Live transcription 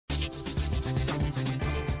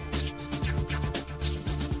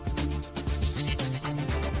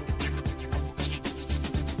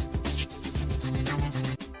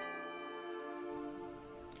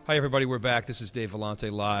Hi everybody, we're back. This is Dave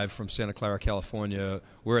Vellante live from Santa Clara, California.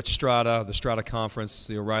 We're at Strata, the Strata Conference,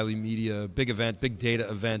 the O'Reilly Media big event, big data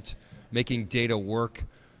event, making data work.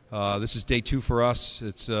 This is day 2 for us.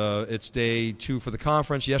 It's day 2 for the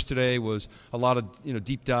conference. Yesterday was a lot of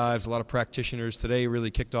deep dives, a lot of practitioners. Today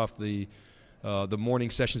really kicked off the morning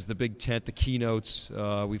sessions, the big tent, the keynotes.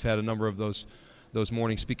 We've had a number of those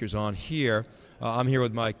morning speakers on here. I'm here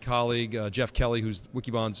with my colleague Jeff Kelly, who's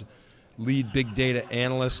Wikibon's lead big data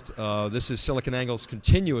analyst. This is SiliconANGLE's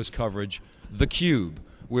continuous coverage, theCUBE,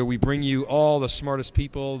 where we bring you all the smartest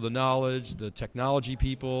people, the knowledge, the technology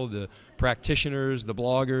people, the practitioners, the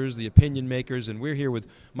bloggers, the opinion makers, and we're here with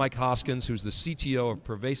Mike Hoskins, who's the CTO of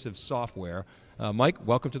Pervasive Software. Mike,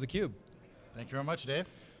 welcome to theCUBE. Thank you very much, Dave.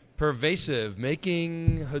 Pervasive,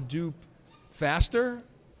 making Hadoop faster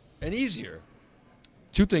and easier.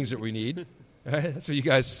 2 things that we need. That's what you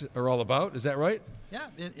guys are all about, is that right? Yeah,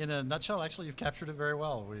 in a nutshell, actually, you've captured it very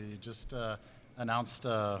well. We just announced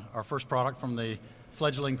our first product from the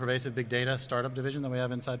fledgling Pervasive Big Data startup division that we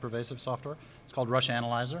have inside Pervasive Software. It's called Rush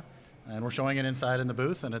Analyzer, and we're showing it inside in the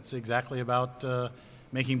booth, and it's exactly about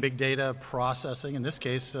making big data processing, in this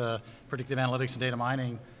case, predictive analytics and data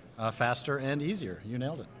mining, faster and easier. You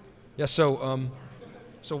nailed it. Yeah, so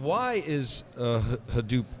why is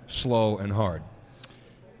Hadoop slow and hard?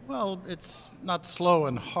 Well, it's not slow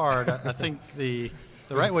and hard. I think the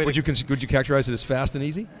right way would you characterize it as fast and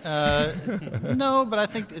easy? No, but I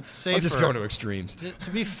think it's safer. I'm just going to extremes.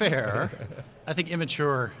 To be fair, I think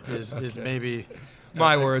immature is maybe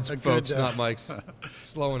my words, folks, not Mike's.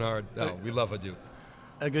 Slow and hard. No, we love Hadoop.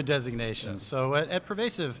 A good designation. Yeah. So at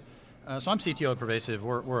Pervasive, so I'm CTO at Pervasive.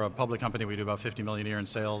 We're a public company. We do about $50 million a year in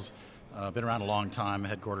sales. Been around a long time.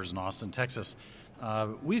 Headquarters in Austin, Texas.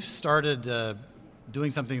 We've started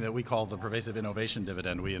doing something that we call the Pervasive Innovation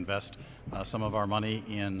Dividend. We invest some of our money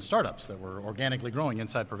in startups that we're organically growing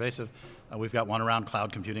inside Pervasive. We've got one around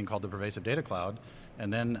cloud computing called the Pervasive Data Cloud.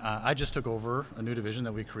 And then I just took over a new division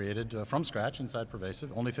that we created from scratch inside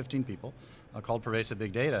Pervasive, only 15 people, called Pervasive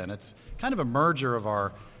Big Data. And it's kind of a merger of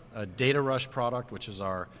our DataRush product, which is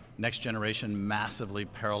our next generation, massively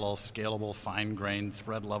parallel, scalable, fine-grained,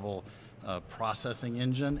 thread-level processing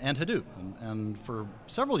engine, and Hadoop. And for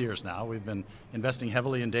several years now, we've been investing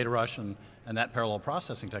heavily in DataRush and that parallel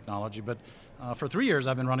processing technology. But for 3 years,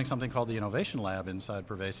 I've been running something called the Innovation Lab inside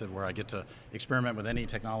Pervasive, where I get to experiment with any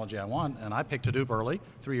technology I want. And I picked Hadoop early,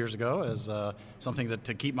 3 years ago, as something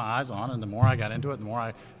to keep my eyes on. And the more I got into it, the more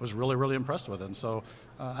I was really, really impressed with it. And so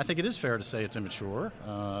I think it is fair to say it's immature.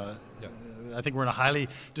 I think we're in a highly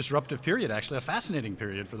disruptive period, actually, a fascinating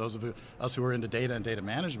period for those of us who are into data and data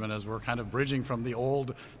management, as we're kind of bridging from the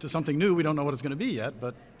old to something new. We don't know what it's going to be yet,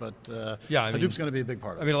 but Hadoop's going to be a big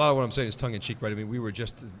part of it. I mean, a lot of what I'm saying is tongue-in-cheek, right? I mean, we were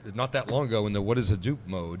just not that long ago in the what is Hadoop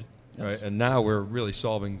mode, yes. Right? And now we're really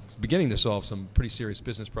beginning to solve some pretty serious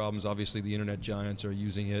business problems. Obviously, the internet giants are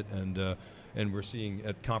using it, and we're seeing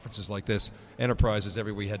at conferences like this, enterprises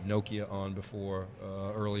everywhere. We had Nokia on before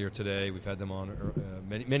earlier today. We've had them on,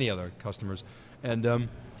 many other customers. And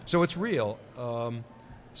so it's real.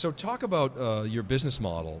 So talk about your business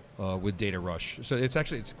model with DataRush. So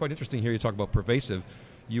it's quite interesting here. You talk about Pervasive.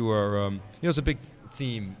 You are, it's a big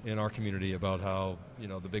theme in our community about how,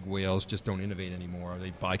 the big whales just don't innovate anymore. They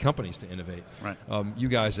buy companies to innovate. Right. You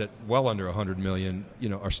guys at well under 100 million,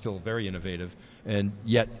 are still very innovative, and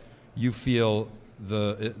yet you feel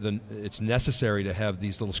it's necessary to have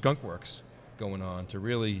these little skunk works going on to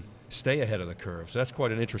really stay ahead of the curve. So that's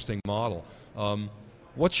quite an interesting model.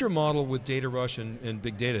 What's your model with DataRush and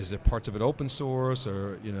big data? Is there parts of it open source,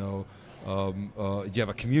 or do you have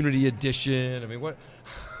a community edition? I mean,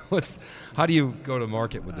 how do you go to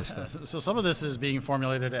market with this stuff? So some of this is being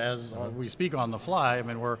formulated as we speak on the fly. I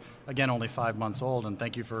mean, we're, again, only 5 months old, and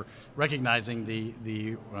thank you for recognizing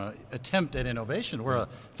the attempt at innovation. We're a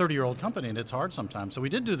 30-year-old company, and it's hard sometimes. So we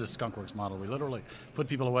did do the skunkworks model. We literally put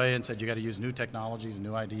people away and said, you got to use new technologies,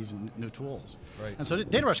 new IDs, and new tools. Right. And so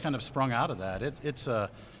DataRush kind of sprung out of that. It's a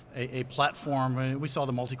platform. We saw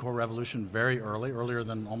the multi-core revolution very earlier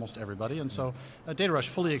than almost everybody, and so DataRush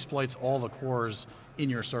fully exploits all the cores in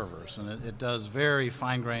your servers, and it does very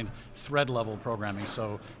fine-grained thread-level programming.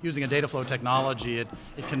 So using a data flow technology, it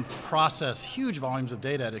can process huge volumes of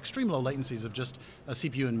data at extreme low latencies of just a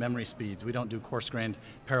CPU and memory speeds. We don't do coarse-grained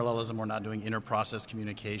parallelism. We're not doing inter-process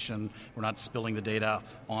communication. We're not spilling the data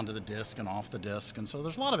onto the disk and off the disk, and so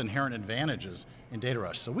there's a lot of inherent advantages in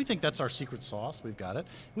DataRush. So we think that's our secret sauce. We've got it.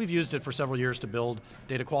 We've used it for several years to build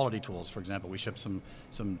data quality tools. For example, we ship some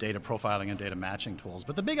data profiling and data matching tools.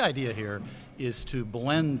 But the big idea here is to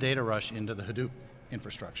blend DataRush into the Hadoop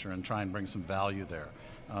infrastructure and try and bring some value there.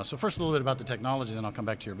 So first a little bit about the technology, then I'll come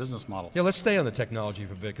back to your business model. Yeah, let's stay on the technology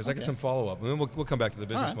for a bit, because I got some follow-up, and then we'll come back to the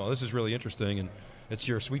business right. model. This is really interesting, and it's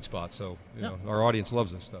your sweet spot, so you know, our audience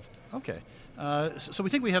loves this stuff. Okay, so we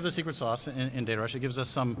think we have the secret sauce in DataRush. It gives us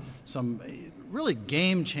some really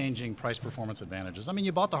game-changing price-performance advantages. I mean,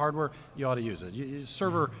 you bought the hardware, you ought to use it.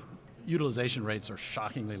 Server utilization rates are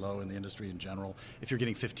shockingly low in the industry in general. If you're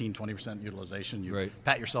getting 15-20% utilization, you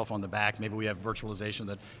pat yourself on the back. Maybe we have virtualization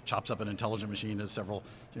that chops up an intelligent machine as several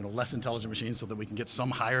less intelligent machines so that we can get some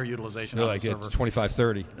higher utilization out of the server.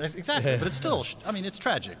 25-30. Exactly, but it's still, I mean, it's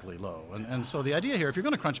tragically low. And so the idea here, if you're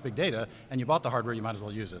going to crunch big data and you bought the hardware, you might as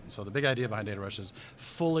well use it. And so the big idea behind DataRush is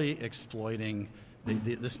fully exploiting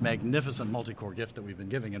this magnificent multi-core gift that we've been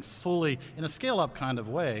giving, and fully, in a scale-up kind of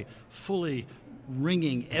way, fully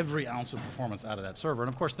wringing every ounce of performance out of that server. And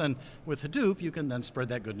of course then with Hadoop, you can then spread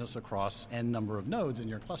that goodness across n number of nodes in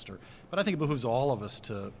your cluster. But I think it behooves all of us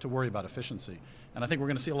to worry about efficiency. And I think we're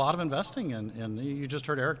going to see a lot of investing in you just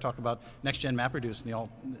heard Eric talk about next-gen MapReduce and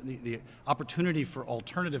the opportunity for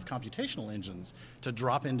alternative computational engines to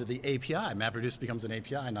drop into the API. MapReduce becomes an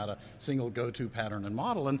API, not a single go-to pattern and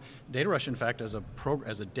model. And DataRush, in fact, as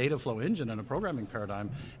a data flow engine and a programming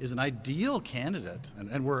paradigm, is an ideal candidate.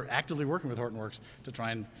 And we're actively working with Hortonworks to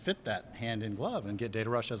try and fit that hand in glove and get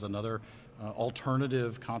DataRush as another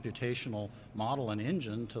alternative computational model and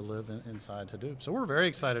engine to live inside Hadoop. So we're very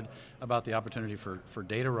excited about the opportunity for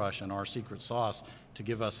DataRush and our secret sauce to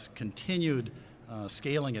give us continued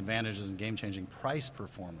scaling advantages and game-changing price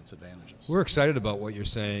performance advantages. We're excited about what you're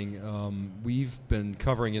saying. We've been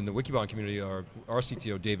covering in the Wikibon community, our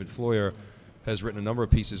CTO, David Floyer, has written a number of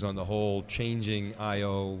pieces on the whole changing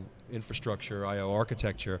I/O infrastructure, I/O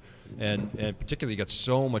architecture, and particularly you got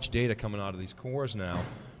so much data coming out of these cores now,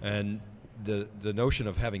 and the notion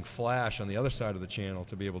of having flash on the other side of the channel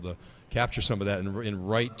to be able to capture some of that and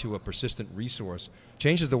write to a persistent resource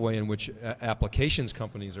changes the way in which applications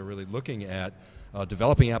companies are really looking at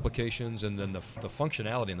developing applications, and then the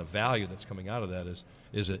functionality and the value that's coming out of that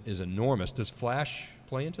is enormous. Does flash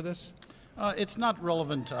play into this? It's not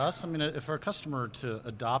relevant to us. I mean, if for a customer to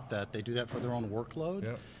adopt that, they do that for their own workload.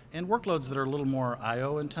 Yep. And workloads that are a little more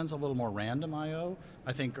I/O intense, a little more random I/O,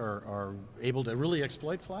 I think are able to really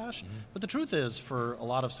exploit flash. But the truth is, for a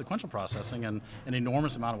lot of sequential processing, and an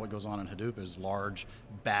enormous amount of what goes on in Hadoop is large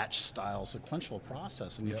batch-style sequential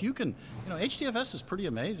processing. If you can, HDFS is pretty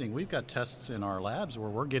amazing. We've got tests in our labs where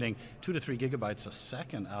we're getting 2 to 3 gigabytes a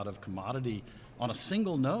second out of commodity on a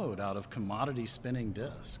single node out of commodity spinning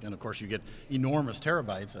disk. And of course you get enormous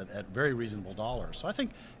terabytes at very reasonable dollars. So I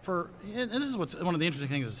think and this is one of the interesting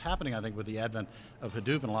things that's happening, I think, with the advent of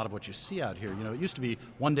Hadoop and a lot of what you see out here. It used to be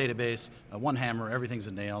one database, one hammer, everything's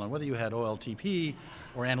a nail, and whether you had OLTP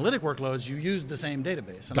or analytic workloads, you used the same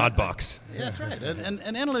database. Godbox. Yeah, that's right. And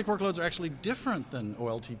analytic workloads are actually different than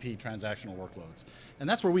OLTP transactional workloads. And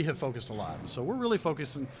that's where we have focused a lot. And so we're really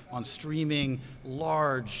focusing on streaming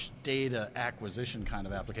large data acquisition kind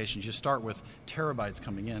of applications. You start with terabytes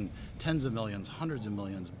coming in, tens of millions, hundreds of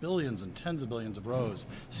millions, billions and tens of billions of rows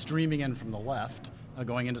streaming in from the left,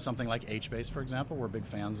 going into something like HBase, for example. We're big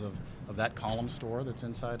fans of that column store that's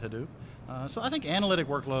inside Hadoop. So I think analytic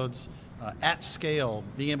workloads at scale,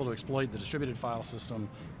 being able to exploit the distributed file system,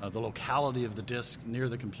 the locality of the disk near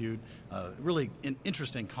the compute, really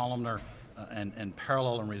interesting columnar and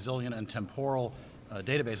parallel and resilient and temporal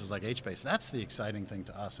databases like HBase. That's the exciting thing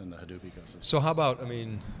to us in the Hadoop ecosystem. So how about,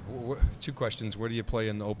 two questions. Where do you play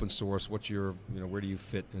in the open source? What's your, where do you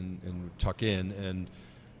fit and tuck in,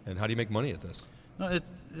 and how do you make money at this? No,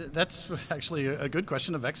 that's actually a good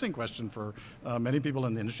question, a vexing question for many people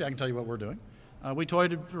in the industry. I can tell you what we're doing. We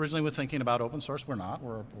toyed originally with thinking about open source. We're not.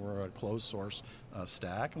 We're a closed source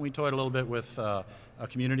stack. And we toyed a little bit with a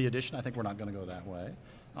community edition. I think we're not going to go that way.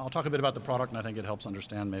 I'll talk a bit about the product, and I think it helps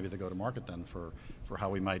understand maybe the go-to-market then for how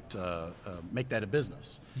we might make that a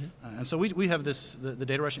business. And so we have the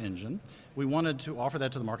DataRush engine. We wanted to offer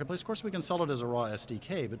that to the marketplace. Of course, we can sell it as a raw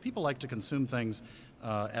SDK, but people like to consume things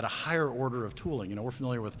at a higher order of tooling. We're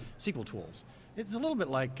familiar with SQL tools. It's a little bit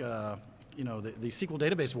like the SQL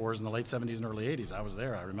database wars in the late 70s and early 80s. I was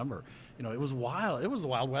there, I remember. It was wild. It was the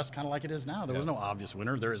Wild West, kind of like it is now. There was no obvious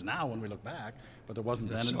winner. There is now when we look back, but there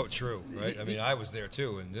wasn't then. It's so true, right? I was there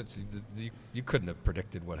too, and you couldn't have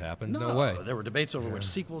predicted what happened. No way. There were debates over which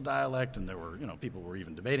SQL dialect, and there were, people were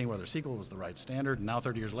even debating whether SQL was the right standard. And now,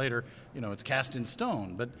 30 years later, it's cast in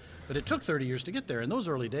stone. But it took 30 years to get there. In those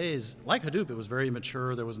early days, like Hadoop, it was very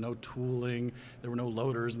immature. There was no tooling. There were no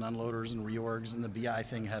loaders and unloaders and reorgs, and the BI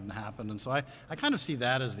thing hadn't happened. And so I kind of see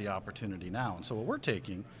that as the opportunity now. And so what we're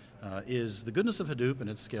taking is the goodness of Hadoop and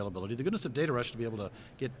its scalability, the goodness of DataRush to be able to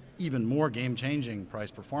get even more game-changing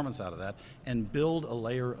price performance out of that, and build a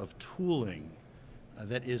layer of tooling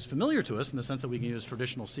that is familiar to us in the sense that we can use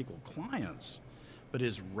traditional SQL clients, but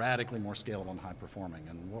is radically more scalable and high performing.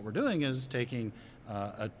 And what we're doing is taking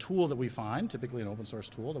a tool that we find, typically an open source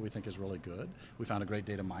tool that we think is really good. We found a great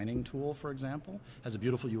data mining tool, for example, has a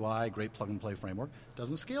beautiful UI, great plug and play framework,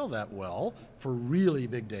 doesn't scale that well for really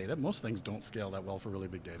big data. Most things don't scale that well for really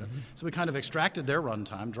big data. So we kind of extracted their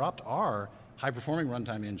runtime, dropped our high performing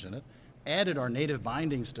runtime engine in it, added our native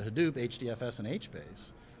bindings to Hadoop, HDFS, and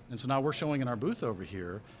HBase. And so now we're showing in our booth over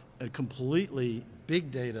here a completely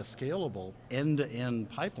big data scalable end-to-end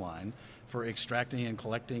pipeline for extracting and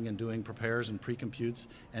collecting and doing prepares and pre-computes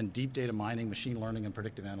and deep data mining, machine learning, and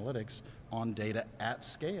predictive analytics on data at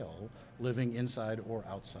scale, living inside or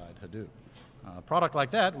outside Hadoop. A product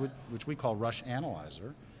like that, which we call Rush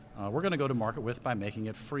Analyzer, we're going to go to market with by making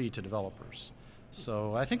it free to developers.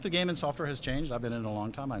 So I think the game in software has changed. I've been in it a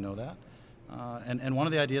long time, I know that. And one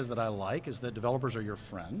of the ideas that I like is that developers are your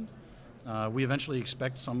friend. We eventually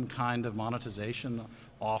expect some kind of monetization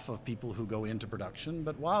off of people who go into production,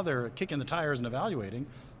 but while they're kicking the tires and evaluating,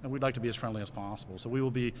 we'd like to be as friendly as possible. So we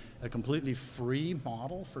will be a completely free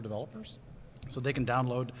model for developers. So they can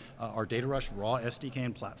download our DataRush raw SDK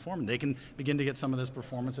and platform, and they can begin to get some of this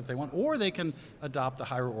performance if they want, or they can adopt the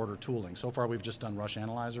higher order tooling. So far we've just done Rush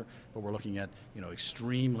Analyzer, but we're looking at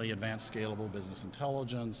extremely advanced scalable business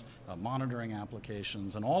intelligence, monitoring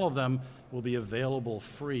applications, and all of them will be available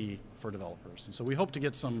free for developers. And so we hope to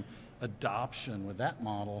get some adoption with that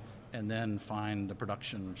model and then find a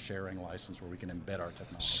production sharing license where we can embed our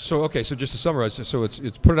technology. So okay, so just to summarize, so it's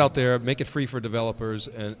put it out there, make it free for developers,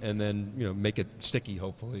 and then make it sticky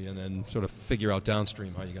hopefully, and then sort of figure out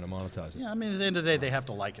downstream how you're going to monetize it. Yeah, I mean at the end of the day they have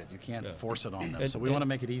to like it. You can't force it on them. So we want to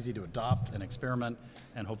make it easy to adopt and experiment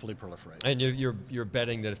and hopefully proliferate. And you're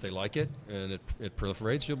betting that if they like it and it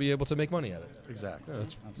proliferates, you'll be able to make money at it. Exactly.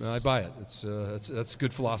 I buy it. That's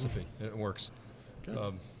good philosophy. It works.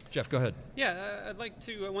 Good. Jeff, go ahead. Yeah,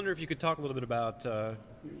 I wonder if you could talk a little bit about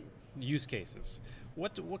use cases.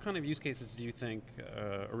 What kind of use cases do you think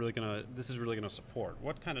this is really going to support?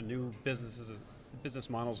 What kind of new business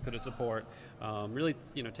models could it support? Really,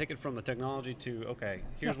 take it from the technology to, okay,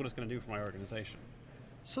 here's what it's going to do for my organization.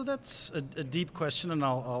 So that's a deep question, and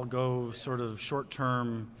I'll go sort of short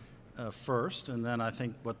term first, and then I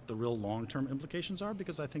think what the real long-term implications are,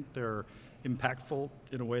 because I think they're impactful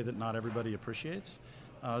in a way that not everybody appreciates.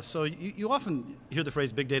 So you often hear the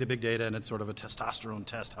phrase big data, and it's sort of a testosterone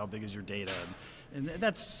test, how big is your data? And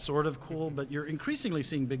that's sort of cool, but you're increasingly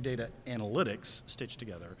seeing big data analytics stitched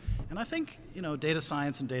together. And I think data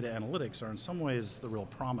science and data analytics are in some ways the real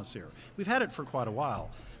promise here. We've had it for quite a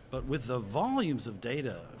while, but with the volumes of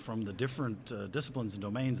data from the different disciplines and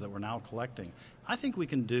domains that we're now collecting, I think we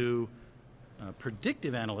can do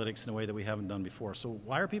predictive analytics in a way that we haven't done before. So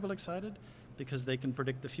why are people excited? Because they can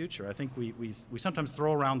predict the future. I think we sometimes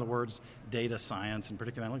throw around the words data science and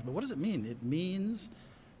predictive analytics, but what does it mean? It means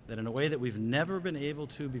that in a way that we've never been able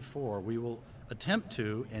to before, we will attempt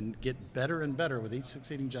to and get better and better with each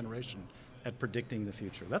succeeding generation at predicting the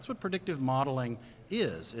future. That's what predictive modeling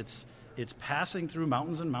is. It's passing through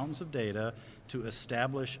mountains and mountains of data to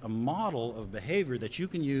establish a model of behavior that you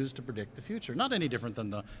can use to predict the future. Not any different than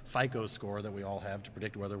the FICO score that we all have to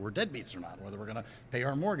predict whether we're deadbeats or not, whether we're going to pay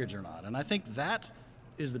our mortgage or not. And I think that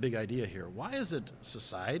is the big idea here. Why is it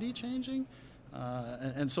society changing?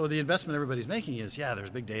 And so the investment everybody's making is, there's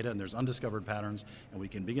big data and there's undiscovered patterns, and we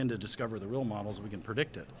can begin to discover the real models and we can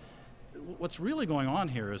predict it. What's really going on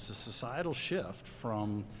here is a societal shift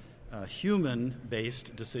from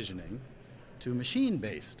human-based decisioning to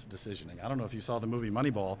machine-based decisioning. I don't know if you saw the movie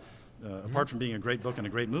Moneyball. Apart from being a great book and a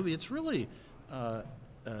great movie, it's really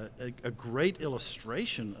a great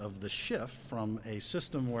illustration of the shift from a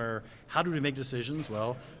system where, how do we make decisions?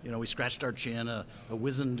 Well, we scratched our chin, a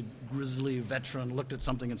wizened, grizzly veteran looked at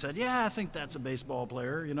something and said, I think that's a baseball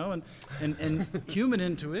player, and human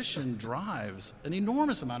intuition drives an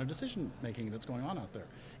enormous amount of decision making that's going on out there.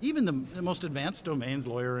 Even the most advanced domains,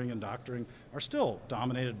 lawyering and doctoring, are still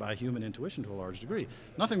dominated by human intuition to a large degree.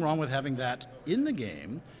 Nothing wrong with having that in the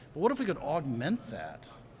game, but what if we could augment that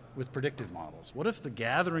with predictive models? What if the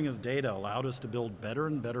gathering of data allowed us to build better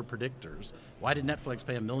and better predictors? Why did Netflix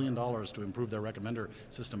pay $1 million to improve their recommender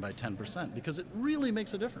system by 10%? Because it really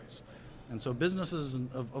makes a difference. And so businesses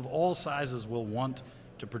of all sizes will want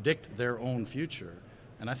to predict their own future.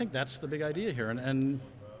 And I think that's the big idea here. And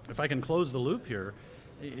if I can close the loop here,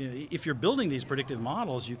 if you're building these predictive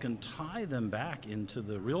models, you can tie them back into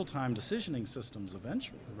the real-time decisioning systems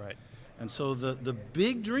eventually. Right. And so the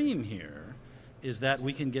big dream here is that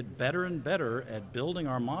we can get better and better at building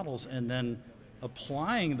our models and then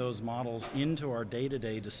applying those models into our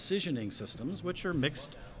day-to-day decisioning systems, which are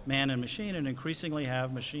mixed man and machine, and increasingly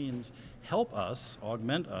have machines help us,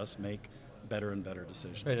 augment us, make better and better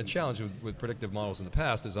decisions. Right, and the challenge with predictive models in the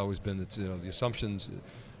past has always been that the assumptions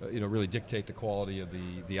really dictate the quality of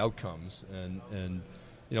the outcomes, and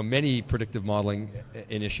many predictive modeling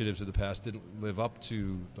initiatives of the past didn't live up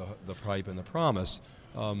to the hype and the promise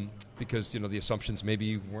because the assumptions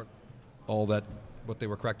maybe weren't all that what they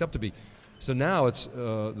were cracked up to be. So now it's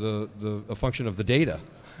a function of the data,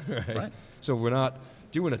 right? So we're not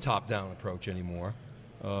doing a top-down approach anymore,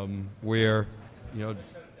 where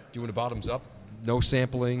doing a bottoms-up, no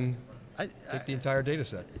sampling, take the entire data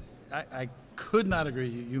set. I could not agree.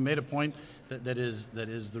 You made a point that is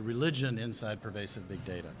the religion inside pervasive big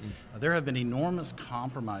data. There have been enormous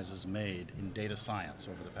compromises made in data science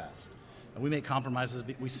over the past. We make compromises,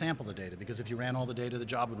 we sample the data, because if you ran all the data, the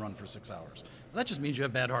job would run for 6 hours. That just means you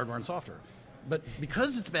have bad hardware and software. But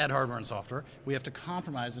because it's bad hardware and software, we have to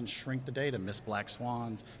compromise and shrink the data, miss black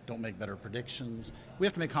swans, don't make better predictions. We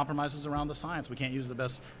have to make compromises around the science. We can't use the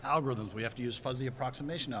best algorithms. We have to use fuzzy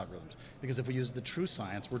approximation algorithms. Because if we use the true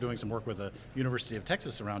science, we're doing some work with the University of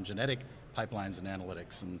Texas around genetic pipelines and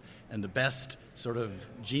analytics, and the best sort of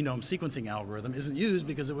genome sequencing algorithm isn't used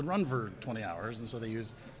because it would run for 20 hours, and so they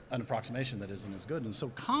use an approximation that isn't as good. And so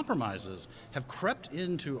compromises have crept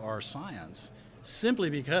into our science simply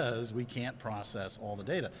because we can't process all the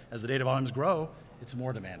data. As the data volumes grow, it's a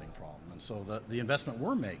more demanding problem. And so the investment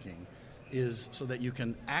we're making is so that you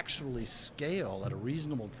can actually scale at a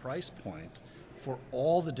reasonable price point for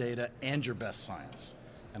all the data and your best science.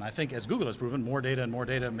 And I think, as Google has proven, more data and more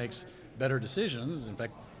data makes better decisions. In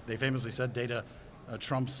fact, they famously said data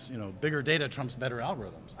trumps, bigger data trumps better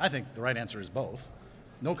algorithms. I think the right answer is both.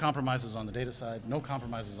 No compromises on the data side, no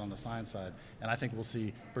compromises on the science side, and I think we'll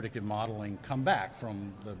see predictive modeling come back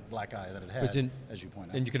from the black eye that it had, as you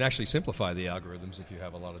point out. And you can actually simplify the algorithms if you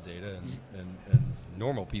have a lot of data, and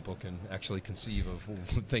normal people can actually conceive of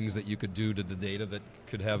things that you could do to the data that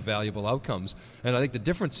could have valuable outcomes. And I think the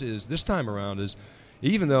difference is, this time around, is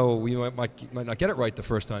even though we might not get it right the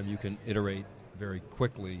first time, you can iterate very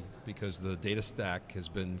quickly because the data stack has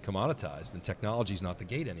been commoditized and technology is not the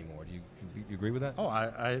gate anymore. Do you agree with that?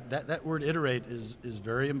 Oh, that word iterate is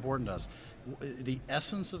very important to us. The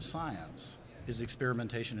essence of science is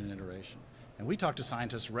experimentation and iteration. And we talk to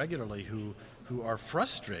scientists regularly who are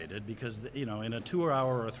frustrated because in a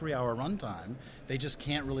 2-hour or a 3-hour runtime, they just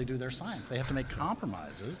can't really do their science. They have to make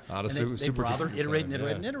compromises. They'd rather iterate and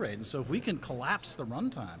iterate and iterate. And so if we can collapse the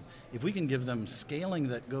runtime, if we can give them scaling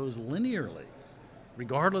that goes linearly,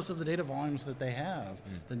 regardless of the data volumes that they have,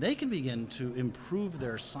 then they can begin to improve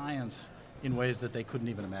their science in ways that they couldn't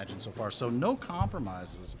even imagine so far. So no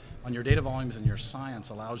compromises on your data volumes and your science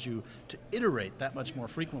allows you to iterate that much more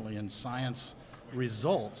frequently, and science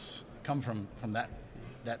results come from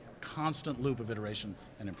that constant loop of iteration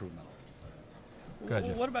and improvement. Go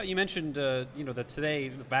ahead, what about, you mentioned that today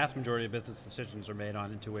the vast majority of business decisions are made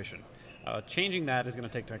on intuition. Changing that is going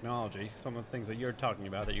to take technology, some of the things that you're talking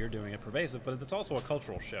about, that you're doing at Pervasive, but it's also a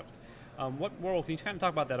cultural shift. What role, can you kind of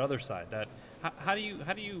talk about that other side? That how do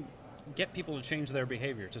you get people to change their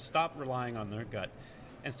behavior, to stop relying on their gut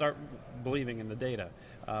and start believing in the data?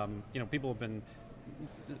 Some people have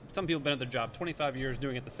been at their job 25 years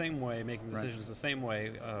doing it the same way, making decisions the same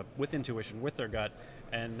way, with intuition, with their gut,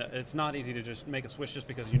 and it's not easy to just make a switch just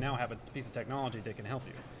because you now have a piece of technology that can help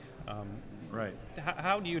you.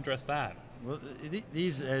 How do you address that? Well,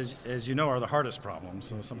 these, as you know, are the hardest problems.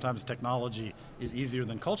 So sometimes technology is easier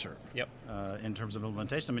than culture. Yep. In terms of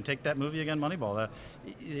implementation. I mean, take that movie again, Moneyball.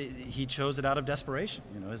 He chose it out of desperation.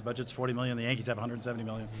 His budget's $40 million. The Yankees have $170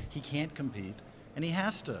 million. He can't compete, and he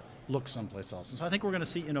has to look someplace else. And so I think we're going to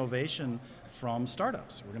see innovation from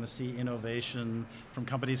startups. We're going to see innovation from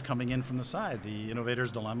companies coming in from the side. The innovator's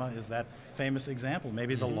dilemma is that famous example.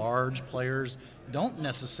 Maybe the large players don't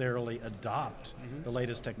necessarily adopt the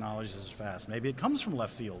latest technologies as fast. Maybe it comes from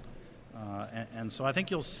left field. And so I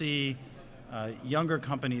think you'll see younger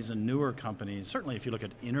companies and newer companies, certainly if you look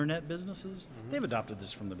at internet businesses, they've adopted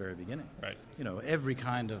this from the very beginning. Right. Every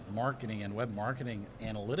kind of marketing and web marketing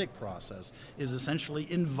analytic process is essentially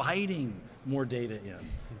inviting more data in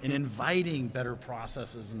and inviting better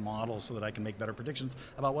processes and models so that I can make better predictions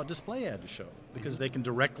about what display ad to show, because they can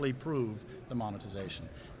directly prove the monetization.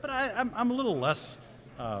 But I'm a little less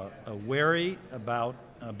wary about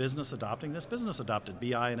business adopting this. Business adopted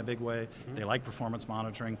BI in a big way. They like performance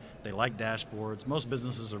monitoring. They like dashboards. Most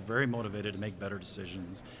businesses are very motivated to make better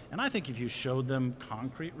decisions. And I think if you showed them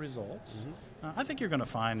concrete results, I think you're going to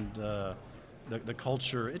find the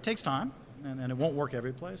culture. It takes time. and it won't work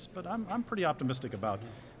every place, but I'm pretty optimistic about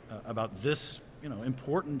this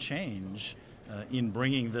important change in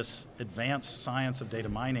bringing this advanced science of data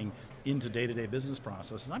mining into day-to-day business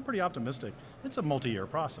processes. I'm pretty optimistic. It's a multi-year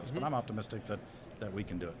process, but I'm optimistic that we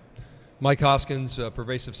can do it. Mike Hoskins,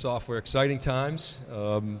 Pervasive Software, exciting times.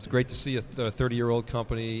 It's great to see a 30-year-old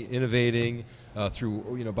company innovating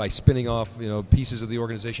through, by spinning off, pieces of the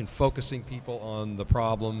organization, focusing people on the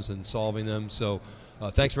problems and solving them. So,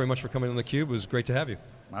 thanks very much for coming on theCUBE. It was great to have you.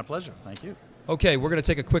 My pleasure. Thank you. Okay, we're going to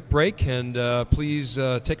take a quick break, and please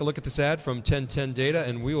take a look at this ad from 1010 Data,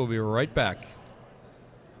 and we will be right back.